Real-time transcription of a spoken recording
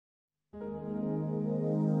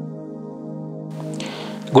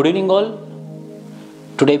Good evening all.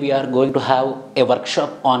 Today we are going to have a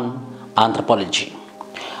workshop on anthropology.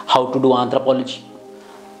 How to do anthropology,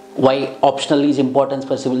 why optional is important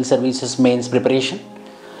for civil services mains preparation,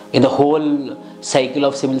 in the whole cycle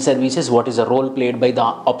of civil services what is the role played by the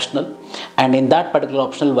optional, and in that particular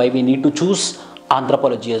optional why we need to choose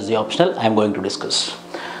anthropology as the optional I am going to discuss.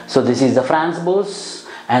 So this is the France Boers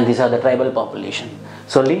and these are the tribal population.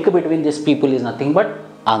 So link between these people is nothing but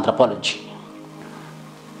anthropology.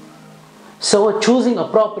 So choosing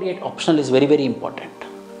appropriate optional is very important.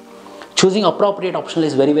 Choosing appropriate optional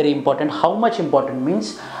is very important. How much important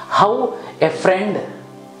means how a friend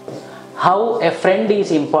is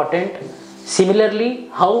important. Similarly,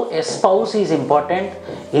 how a spouse is important.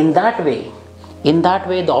 In that way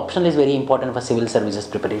the optional is very important for civil services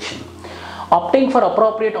preparation. Opting for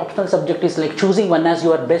appropriate optional subject is like choosing one as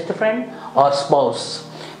your best friend or spouse,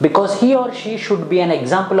 because he or she should be an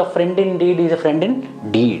example of friend in deed is a friend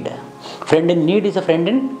in deed. Friend in need is a friend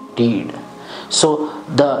in deed. So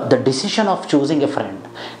the decision of choosing a friend,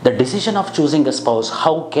 the decision of choosing a spouse,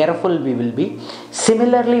 how careful we will be.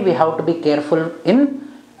 Similarly, we have to be careful in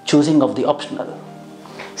choosing of the optional.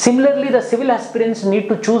 Similarly, the civil aspirants need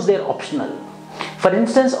to choose their optional. For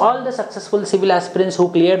instance, all the successful civil aspirants who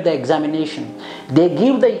cleared the examination, they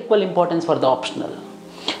give the equal importance for the optional.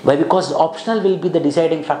 Why? Because the optional will be the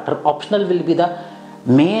deciding factor. Optional will be the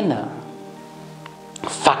main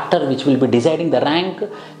factor which will be deciding the rank,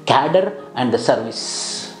 cadre and the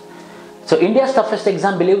service. So India's toughest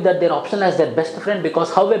exam believe that their optional as their best friend,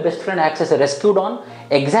 because how a best friend acts as a rescued on,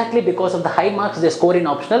 exactly because of the high marks they score in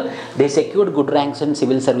optional, they secured good ranks in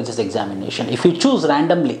civil services examination. If you choose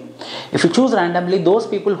randomly, those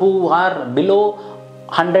people who are below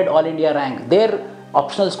 100 all India rank, their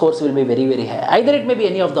optional scores will be very high. Either it may be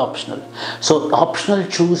any of the optional. So optional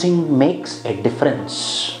choosing makes a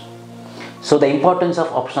difference. So the importance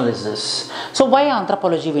of optional is this. So why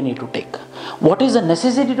anthropology we need to take? What is the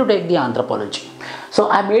necessity to take the anthropology? So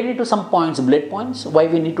I made it to some points, bullet points, why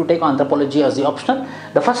we need to take anthropology as the optional.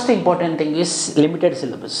 The first important thing is limited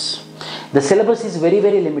syllabus. The syllabus is very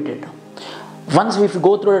limited. Once we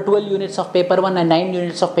go through the 12 units of paper 1 and 9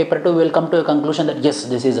 units of paper 2, we will come to a conclusion that yes,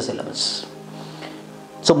 this is the syllabus.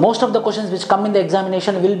 So most of the questions which come in the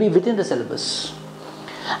examination will be within the syllabus.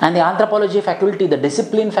 And the anthropology faculty, the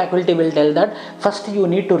discipline faculty will tell that first you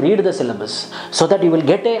need to read the syllabus so that you will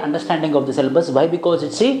get a understanding of the syllabus. Why? Because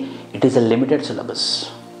it is a limited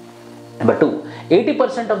syllabus. Number 2,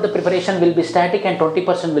 80% of the preparation will be static and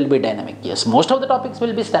 20% will be dynamic. Yes, most of the topics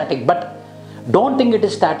will be static, but don't think it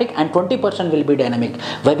is static, and 20% will be dynamic.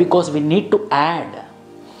 Why? Because we need to add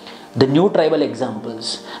the new tribal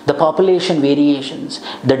examples, the population variations,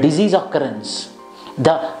 the disease occurrence,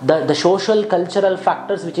 the social cultural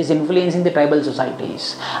factors which is influencing the tribal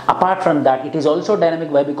societies. Apart from that, it is also dynamic.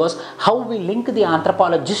 Why? Because how we link the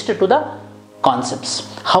anthropologist to the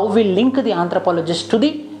concepts, how we link the anthropologist to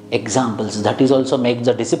the examples, that is also makes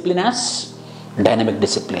the discipline as dynamic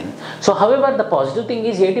discipline. So however, the positive thing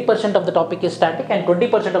is 80% of the topic is static and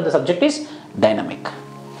 20% of the subject is dynamic.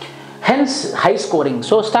 Hence high scoring.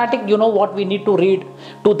 So static, you know what we need to read.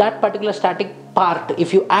 To that particular static part,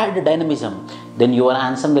 if you add dynamism, then your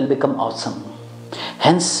answer will become awesome.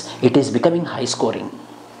 Hence it is becoming high scoring.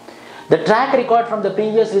 The track record from the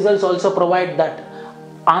previous results also provide that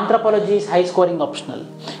anthropology is high scoring optional.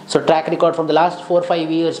 So track record from the last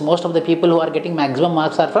 4-5 years, most of the people who are getting maximum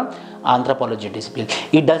marks are from anthropology discipline.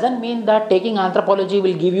 It doesn't mean that taking anthropology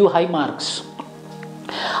will give you high marks.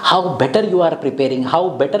 How better you are preparing, how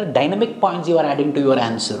better dynamic points you are adding to your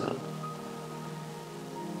answer,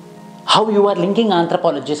 how you are linking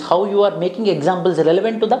anthropologists, how you are making examples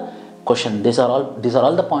relevant to the question. These are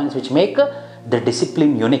all the points which make the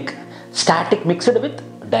discipline unique. Static mixed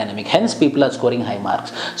with dynamic. Hence people are scoring high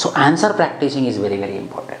marks. So answer practicing is very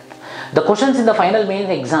important. The questions in the final main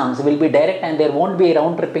exams will be direct and there won't be a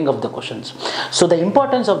round tripping of the questions. So the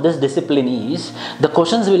importance of this discipline is the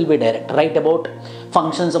questions will be direct. Write about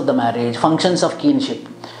functions of the marriage, functions of kinship,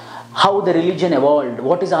 how the religion evolved,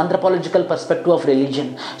 what is the anthropological perspective of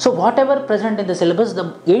religion. So whatever present in the syllabus,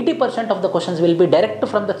 the 80% of the questions will be direct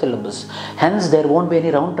from the syllabus. Hence there won't be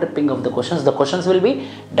any round tripping of the questions. The questions will be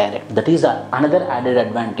direct. That is another added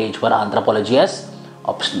advantage for anthropology as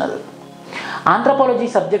optional. Anthropology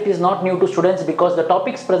subject is not new to students because the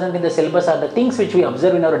topics present in the syllabus are the things which we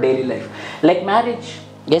observe in our daily life. Like marriage,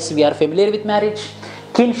 yes, we are familiar with marriage,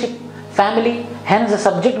 kinship, family. Hence the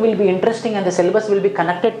subject will be interesting and the syllabus will be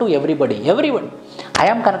connected to everybody, everyone. I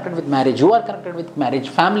am connected with marriage, you are connected with marriage,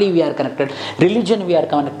 family we are connected, religion we are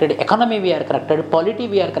connected, economy we are connected, polity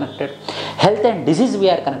we are connected, health and disease we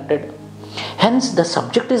are connected. Hence the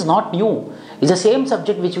subject is not new. is the same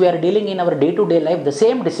subject which we are dealing in our day-to-day life, the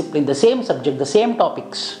same discipline, the same subject, the same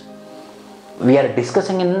topics. We are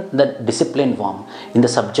discussing in the discipline form, in the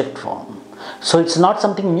subject form. So it's not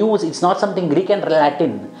something new, it's not something Greek and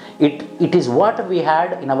Latin. It is what we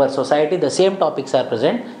had in our society, the same topics are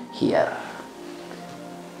present here.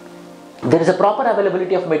 There is a proper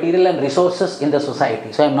availability of material and resources in the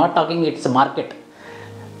society. So I am not talking it's a market.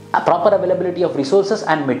 A proper availability of resources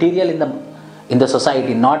and material in the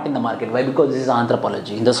society, not in the market. Why? Because this is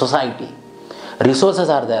anthropology. In the society, resources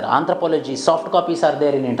are there. Anthropology, soft copies are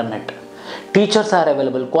there in internet. Teachers are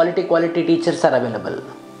available. Quality teachers are available.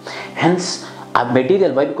 Hence,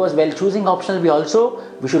 material. Why? Because while choosing optional,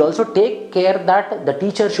 we should also take care that the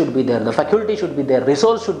teacher should be there, the faculty should be there,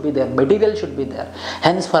 resource should be there, material should be there.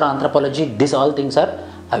 Hence, for anthropology, these all things are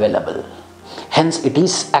available. Hence, it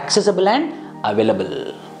is accessible and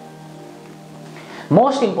available.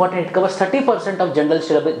 Most important, it covers 30% of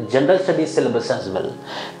general studies syllabus as well.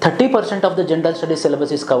 30% of the general studies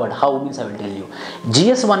syllabus is covered. How means I will tell you.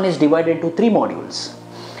 GS1 is divided into 3 modules: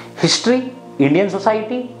 history, Indian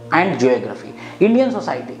society, and geography. Indian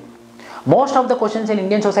society. Most of the questions in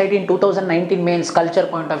Indian society in 2019 means culture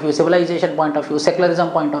point of view, civilization point of view,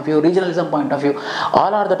 secularism point of view, regionalism point of view.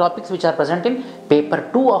 All are the topics which are present in paper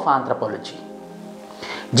 2 of anthropology.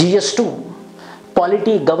 GS2.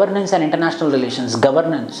 Polity, governance and international relations,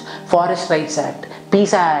 governance, Forest Rights Act,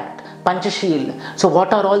 Peace Act, Panchashil. So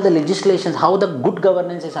what are all the legislations, how the good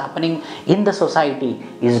governance is happening in the society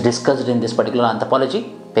is discussed in this particular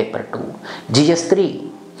anthropology paper 2.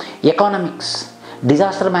 GS3, economics,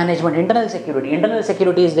 disaster management, internal security. Internal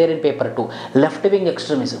security is there in paper 2. Left-wing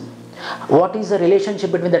extremism. What is the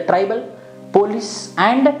relationship between the tribal, police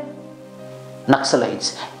and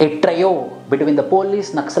Naxalites, a trio between the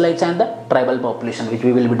police, Naxalites and the tribal population, which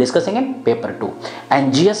we will be discussing in paper 2.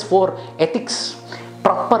 And GS4, ethics,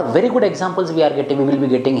 proper, very good examples we will be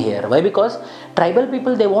getting here. Why? Because tribal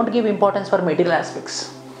people, they won't give importance for material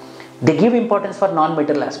aspects. They give importance for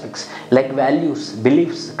non-material aspects like values,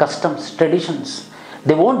 beliefs, customs, traditions.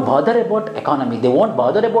 They won't bother about economy. They won't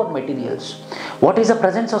bother about materials. What is the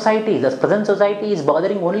present society? The present society is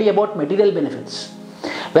bothering only about material benefits.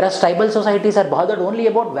 Whereas tribal societies are bothered only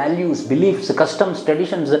about values, beliefs, customs,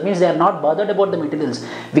 traditions. That means they are not bothered about the materials.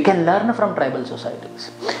 We can learn from tribal societies.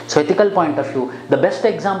 So ethical point of view, the best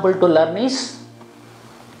example to learn is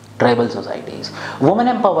tribal societies. Women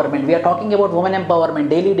empowerment, we are talking about women empowerment.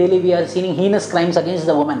 Daily we are seeing heinous crimes against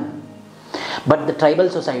the women. But the tribal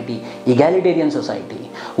society, egalitarian society,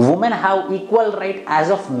 women have equal right as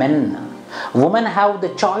of men. Women have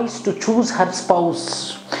the choice to choose her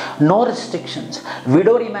spouse. No restrictions.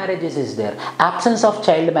 Widow remarriages is there. Absence of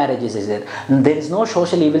child marriages is there. There is no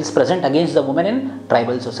social evils present against the women in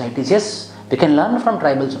tribal societies. Yes, we can learn from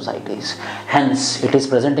tribal societies. Hence, it is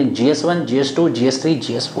present in GS1, GS2, GS3,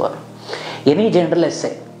 GS4. Any general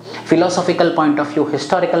essay, philosophical point of view,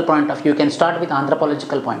 historical point of view, you can start with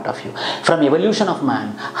anthropological point of view. From evolution of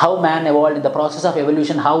man, how man evolved, in the process of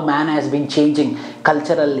evolution, how man has been changing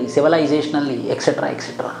culturally, civilizationally, etc.,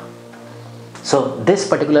 etc. So this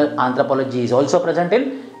particular anthropology is also present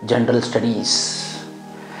in general studies.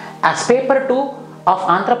 As paper 2 of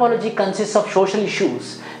anthropology consists of social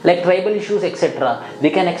issues like tribal issues, etc.,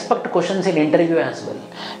 we can expect questions in interview as well.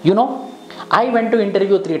 You know, I went to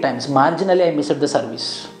interview 3 times. Marginally I missed the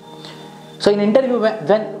service. So in interview,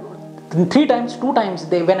 when 3 times, 2 times,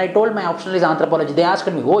 when I told my optional is anthropology, they asked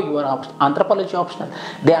me, oh, you are anthropology optional.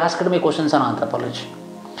 They asked me questions on anthropology.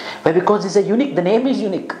 Why? Because it's a unique, the name is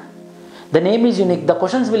unique. The name is unique, the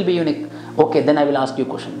questions will be unique. Okay, then I will ask you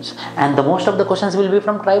questions. And the most of the questions will be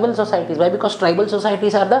from tribal societies. Why? Because tribal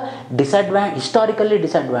societies are the historically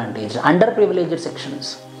disadvantaged, underprivileged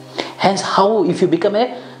sections. Hence, how, if you become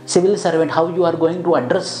a civil servant, how you are going to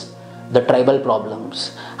address the tribal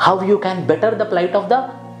problems, how you can better the plight of the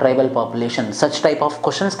tribal population. Such type of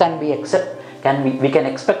questions can be we can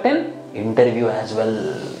expect in interview as well.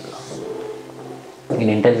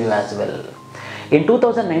 In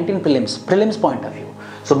 2019 prelims point of view.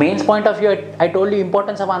 So mains point of view, I told you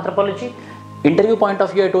importance of anthropology. Interview point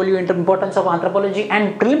of view, I told you importance of anthropology,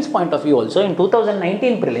 and prelims point of view also. In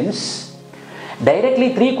 2019 prelims,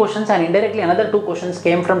 directly 3 questions and indirectly another 2 questions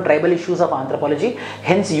came from tribal issues of anthropology,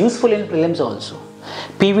 hence useful in prelims also.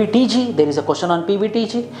 PVTG, there is a question on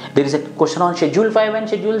PVTG, there is a question on Schedule 5 and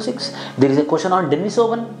Schedule 6, there is a question on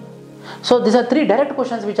Denisovan. So these are 3 direct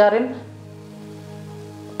questions which are in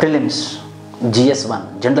prelims.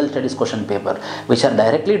 GS1, General Studies question paper, which are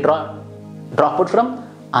directly dropped from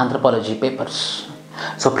anthropology papers.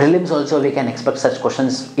 So prelims also we can expect such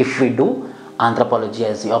questions if we do anthropology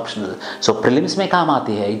as the optional. So prelims में काम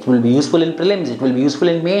आती है. It will be useful in prelims, it will be useful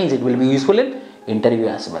in mains, it will be useful in interview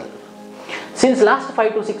as well. Since last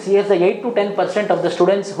 5 to 6 years, the 8 to 10% of the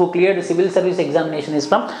students who cleared civil service examination is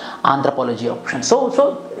from anthropology option. So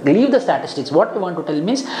leave the statistics. What we want to tell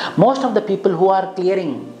means, most of the people who are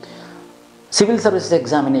clearing civil services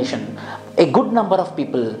examination, a good number of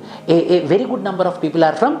people, a very good number of people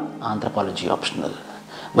are from anthropology optional.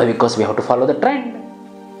 Why? Because we have to follow the trend.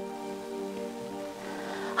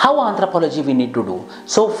 How anthropology we need to do?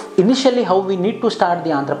 So initially how we need to start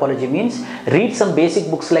the anthropology means, read some basic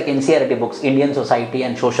books like NCERT books, Indian Society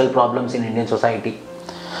and Social Problems in Indian Society.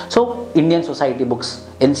 So Indian Society books,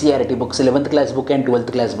 NCERT books, 11th class book and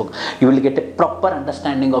 12th class book, you will get a proper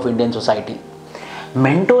understanding of Indian society.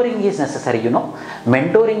 Mentoring is necessary,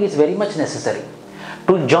 mentoring is very much necessary.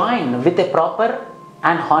 To join with a proper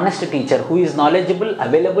and honest teacher who is knowledgeable,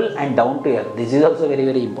 available and down to earth. This is also very,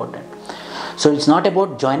 very important. So it's not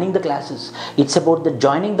about joining the classes, it's about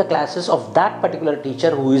joining the classes of that particular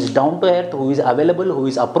teacher who is down to earth, who is available, who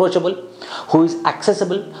is approachable, who is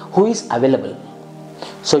accessible, who is available.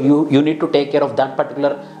 So you need to take care of that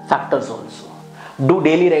particular factors also. Do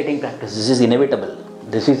daily writing practice. This is inevitable.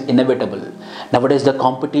 This is inevitable. Nowadays the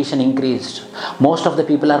competition increased. Most of the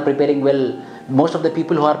people are preparing well. Most of the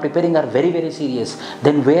people who are preparing are very, very serious.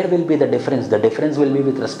 Then where will be the difference? The difference will be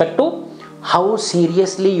with respect to how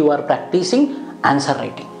seriously you are practicing answer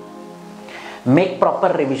writing. Make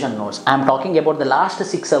proper revision notes. I am talking about the last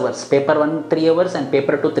 6 hours. Paper 1 3 hours and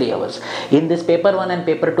paper 2 3 hours. In this paper 1 and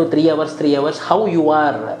paper 2 3 hours, how you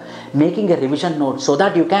are making a revision note so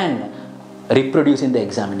that you can reproduce in the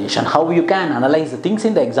examination, how you can analyze the things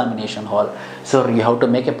in the examination hall. So you have to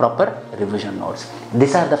make a proper revision notes.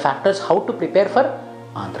 These are the factors how to prepare for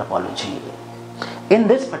anthropology. In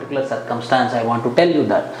this particular circumstance, I want to tell you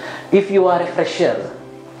that if you are a fresher,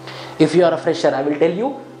 I will tell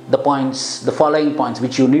you the points, the following points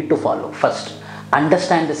which you need to follow. First,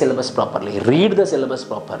 understand the syllabus properly, read the syllabus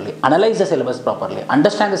properly, analyze the syllabus properly,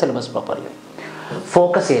 understand the syllabus properly.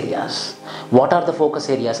 Focus areas. What are the focus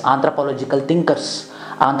areas? Anthropological thinkers,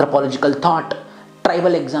 anthropological thought,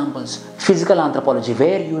 tribal examples, physical anthropology,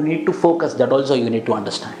 where you need to focus, that also you need to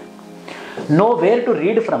understand. Know where to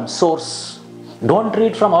read from, source. Don't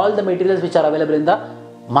read from all the materials which are available in the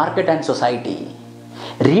market and society.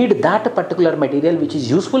 Read that particular material which is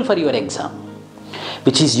useful for your exam.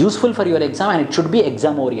 And it should be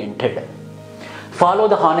exam oriented. Follow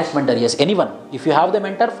the honest mentor. Yes, anyone. If you have the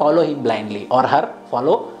mentor, follow him blindly or her.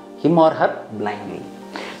 Follow him or her blindly.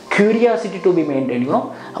 Curiosity to be maintained.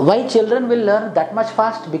 Why children will learn that much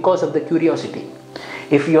fast? Because of the curiosity.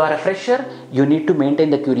 If you are a fresher, you need to maintain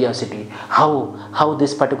the curiosity. How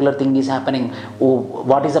this particular thing is happening?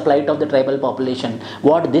 What is the plight of the tribal population?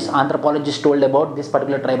 What this anthropologist told about this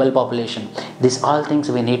particular tribal population? These all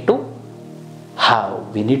things we need to have.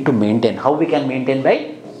 We need to maintain. How we can maintain?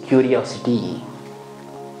 By curiosity.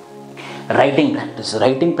 Writing practice.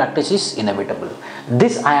 Writing practice is inevitable.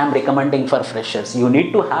 This I am recommending for freshers. You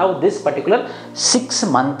need to have this particular 6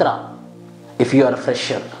 mantra if you are a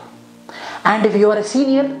fresher. And if you are a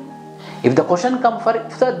senior, if the question comes for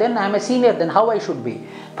sir, then I am a senior, then how I should be?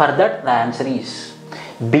 For that the answer is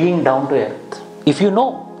being down to earth. If you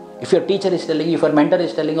know, if your teacher is telling, if your mentor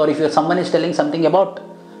is telling, or if someone is telling something about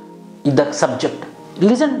the subject,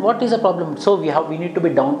 listen, what is the problem? So we need to be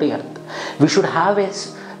down to earth. We should have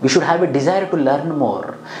a desire to learn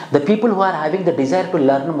more. The people who are having the desire to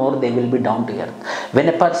learn more, they will be down to earth.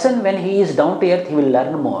 When he is down to earth, he will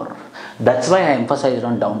learn more. That's why I emphasized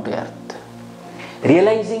on down to earth.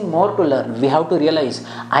 Realizing more to learn. We have to realize,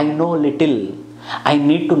 I know little, I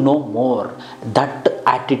need to know more. That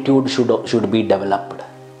attitude should be developed.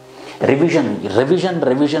 Revision.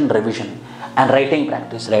 And writing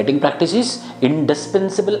practice. Writing practice is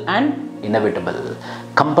indispensable and inevitable.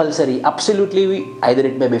 Compulsory. Absolutely, either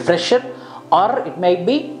it may be fresher or it may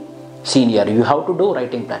be senior. You have to do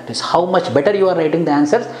writing practice. How much better you are writing the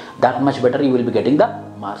answers, that much better you will be getting the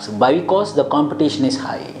marks. Because the competition is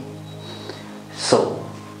high. So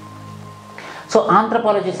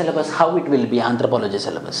anthropology syllabus, how it will be anthropology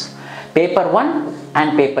syllabus? Paper 1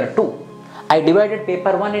 and paper 2. I divided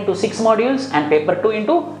paper 1 into 6 modules and paper 2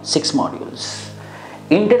 into 6 modules.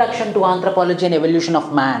 Introduction to Anthropology and Evolution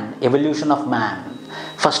of Man.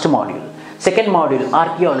 First module. Second module,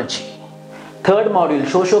 Archaeology. Third module,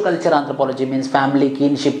 Socio-culture Anthropology, means family,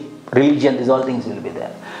 kinship, religion, these all things will be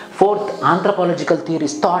there. Fourth, Anthropological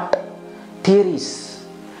theories, thought, theories.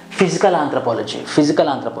 Physical anthropology,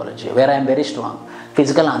 where I am very strong.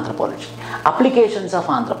 Physical anthropology. Applications of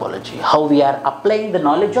anthropology, how we are applying the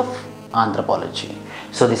knowledge of anthropology.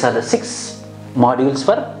 So these are the 6 modules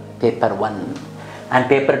for paper 1. And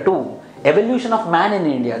paper 2, evolution of man in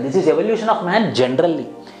India. This is evolution of man generally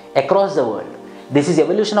across the world. This is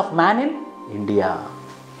evolution of man in India.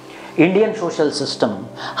 Indian social system,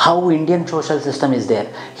 how Indian social system is there.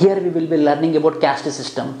 Here we will be learning about caste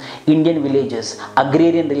system, Indian villages,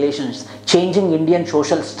 agrarian relations, changing Indian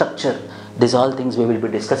social structure. These all things we will be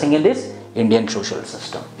discussing in this Indian social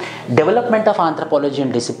system. Development of anthropology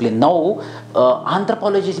and discipline. Now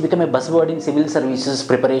anthropology has become a buzzword in civil services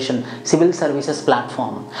preparation, civil services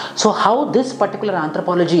platform. So how this particular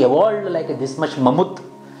anthropology evolved like this much mammoth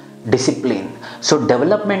discipline. So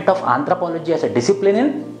development of anthropology as a discipline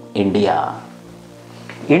in India.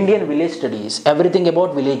 Indian village studies, everything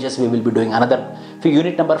about villages we will be doing. Another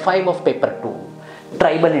unit number 5 of paper 2.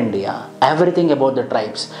 Tribal India, everything about the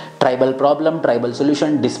tribes. Tribal problem, tribal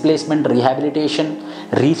solution, displacement, rehabilitation,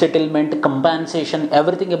 resettlement, compensation,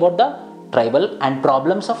 everything about the tribal and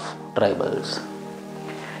problems of tribals.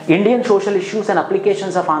 Indian social issues and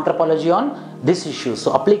applications of anthropology on these issues.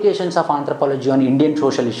 So applications of anthropology on Indian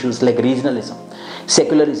social issues like regionalism,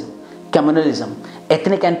 secularism, communalism,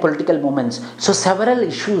 ethnic and political movements. So several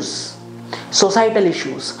issues, societal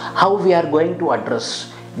issues, how we are going to address.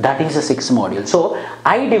 That is a 6th module. So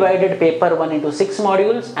I divided paper 1 into 6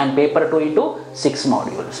 modules and paper 2 into 6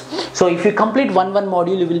 modules. So if you complete one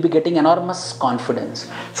module, you will be getting enormous confidence.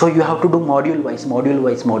 So you have to do module wise, module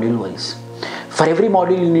wise, module wise. For every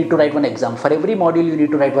module you need to write one exam. For every module you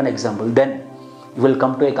need to write one example. Then you will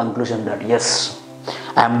come to a conclusion that yes,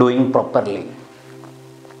 I am doing properly.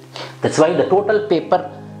 That's why the total paper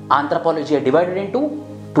anthropology are divided into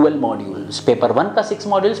 12 modules. Paper 1 ka 6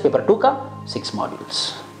 modules, paper 2 ka 6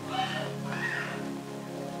 modules.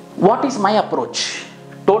 What is my approach?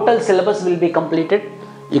 Total syllabus will be completed.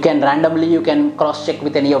 You can cross check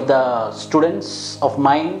with any of the students of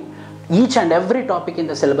mine. Each and every topic in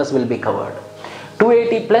the syllabus will be covered.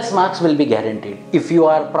 280 plus marks will be guaranteed. If you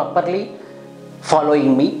are properly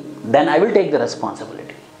following me, then I will take the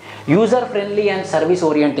responsibility. User friendly and service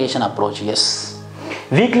orientation approach, yes.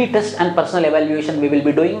 Weekly test and personal evaluation we will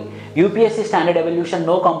be doing. UPSC standard evaluation,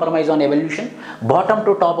 no compromise on evaluation. Bottom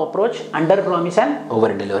to top approach, under promise and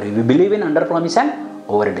over delivery. We believe in under promise and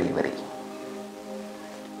over delivery.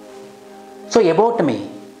 So about me,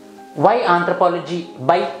 why anthropology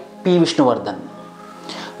by P.Vishnu Vardhan?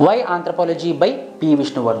 Why anthropology by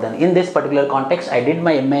P.Vishnu Vardhan? In this particular context, I did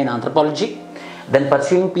my MA in anthropology, then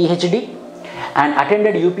pursuing PhD, and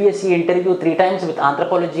attended UPSC interview 3 times with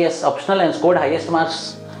anthropology as optional and scored highest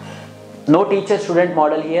marks. No teacher-student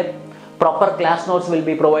model here. Proper class notes will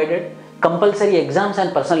be provided. Compulsory exams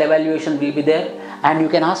and personal evaluation will be there. And you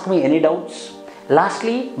can ask me any doubts.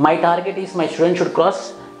 Lastly, my target is my student should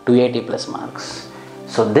cross 280 plus marks.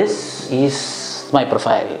 So this is my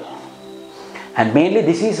profile. And mainly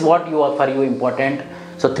this is what for you important.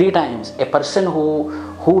 So 3 times, a person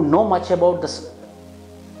who know much about this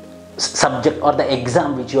subject or the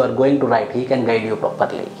exam which you are going to write, he can guide you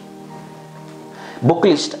properly. Book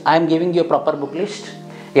list, I am giving you a proper book list.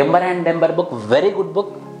 Ember and Ember book, very good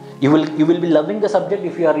book. You will be loving the subject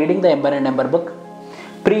if you are reading the Ember and Ember book.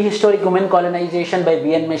 Prehistoric Women Colonization by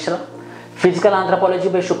B.N. Mishra. Physical Anthropology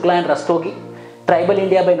by Shukla and Rastogi. Tribal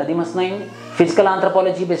India by Nadim Hasnain. Physical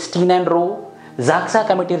Anthropology by Steen and Rowe. Zaksa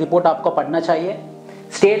Committee report आपको पढ़ना चाहिए.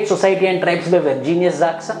 State, Society and Tribes by Virginius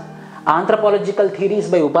Zaksa. Anthropological Theories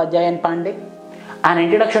by Upadhyay and Pandey. An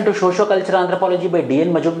Introduction to Socio-Cultural Anthropology by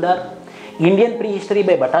D.N. Majumdar. Indian Prehistory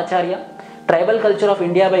by Bhattacharya. Tribal Culture of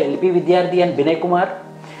India by L.P. Vidyarthi and Binay Kumar.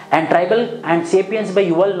 And Tribal and Sapiens by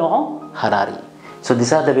Yuval Noah Harari. So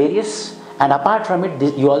these are the various, and apart from it,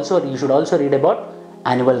 you should also read about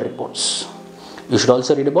annual reports. You should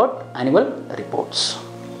also read about annual reports.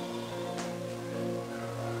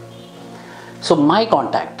 So my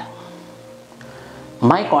contact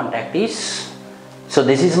is, so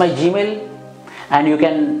this is my Gmail, and you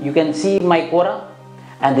can see my Quora,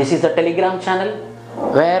 and this is the Telegram channel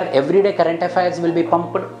where everyday current affairs will be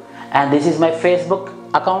pumped, and this is my Facebook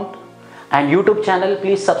account and YouTube channel.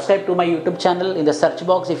 Please subscribe to my YouTube channel. In the search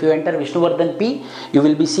box, if you enter Vishnu Vardhan P, you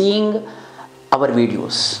will be seeing our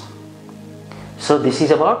videos. So this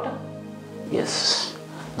is about, yes,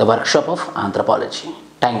 the workshop of anthropology.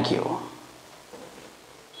 Thank you.